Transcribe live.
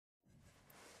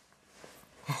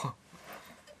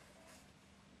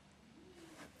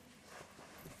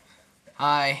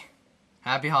Hi,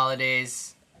 happy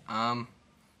holidays.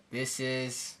 This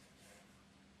is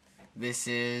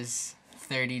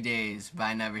 30 Days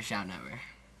by Nevershoutnever.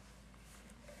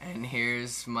 And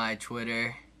here's my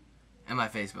Twitter and my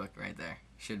Facebook right there.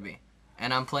 Should be.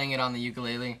 And I'm playing it on the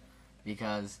ukulele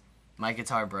because my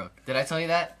guitar broke. Did I tell you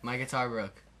that? My guitar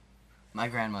broke. My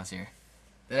grandma's here.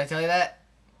 Did I tell you that?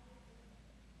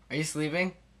 Are you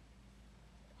sleeping?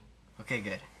 Okay,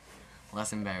 good.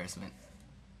 Less embarrassment.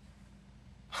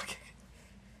 Okay.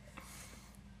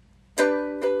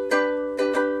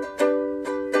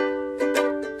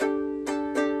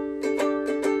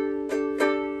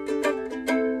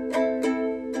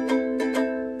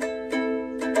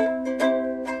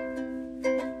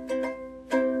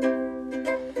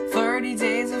 30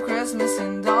 days of Christmas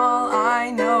and all I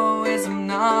know is I'm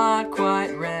not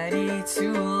quite ready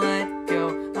to let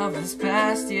go of this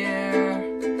past year.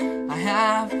 I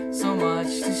have so much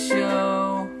to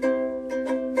show.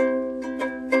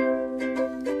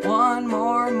 One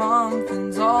more month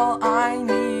and all I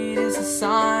need is a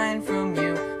sign from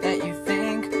you that you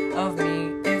think of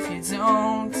me. If you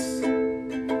don't,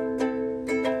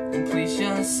 then please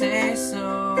just say so.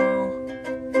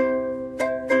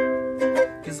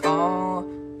 All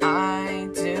I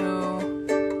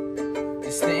do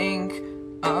is think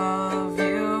of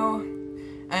you,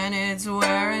 and it's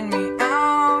wearing me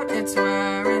out, it's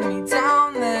wearing me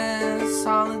down. This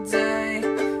holiday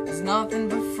is nothing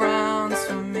but frowns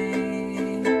for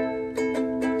me,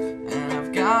 and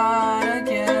I've got a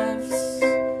gift,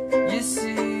 you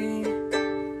see.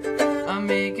 I'm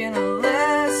making a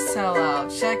list, hell I'll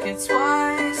check it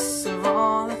twice, of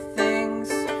all the things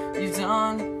you've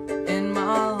done in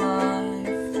my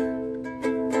life,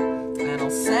 and I'll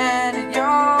send it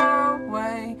your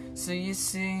way so you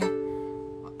see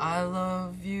I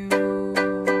love you.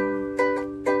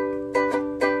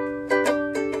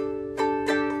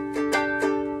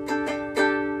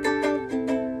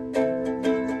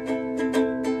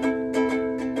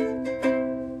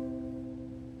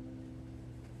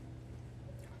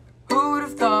 Who would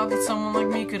have thought that someone like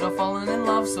me could have fallen in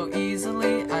love so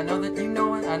easily? I know that you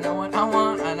know it, I know what I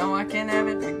want, I know I can't have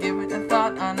it, but give it a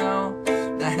thought. I know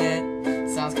that it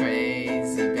sounds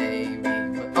crazy, baby,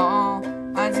 but all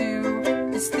I do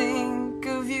is think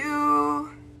of you.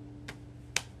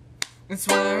 It's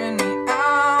wearing me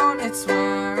out, it's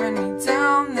wearing me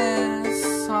down.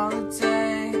 This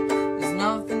holiday is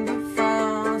nothing but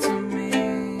frowns for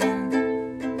me,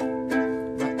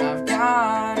 but I've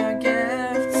got a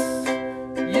gift,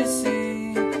 you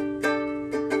see.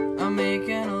 I'm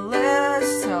making a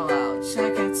list, hell I'll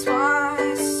check it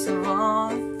twice, of all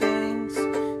the things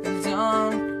you've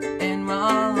done in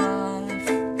my life.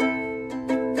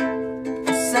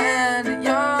 I'll send it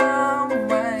your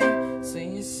way so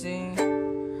you see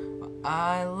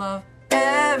I love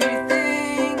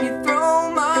everything you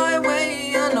throw my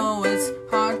way. I know it's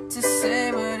hard to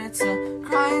say, but it's a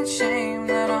crying shame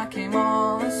that I came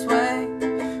all this way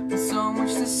with so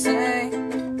much to say,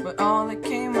 but all that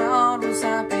came out was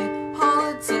happy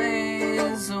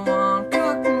holidays. A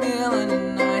one-cooked meal in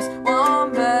a nice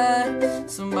warm bed,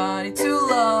 somebody to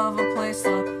love, a place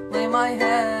to lay my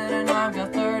head. And I've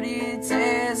got 30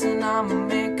 days and I'ma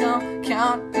make them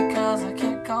count, because I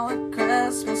can't call it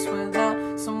Christmas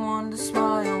without someone to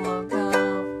smile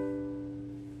about.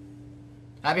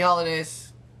 Happy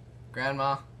holidays,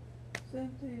 Grandma.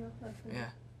 Same to you.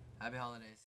 Yeah, happy holidays.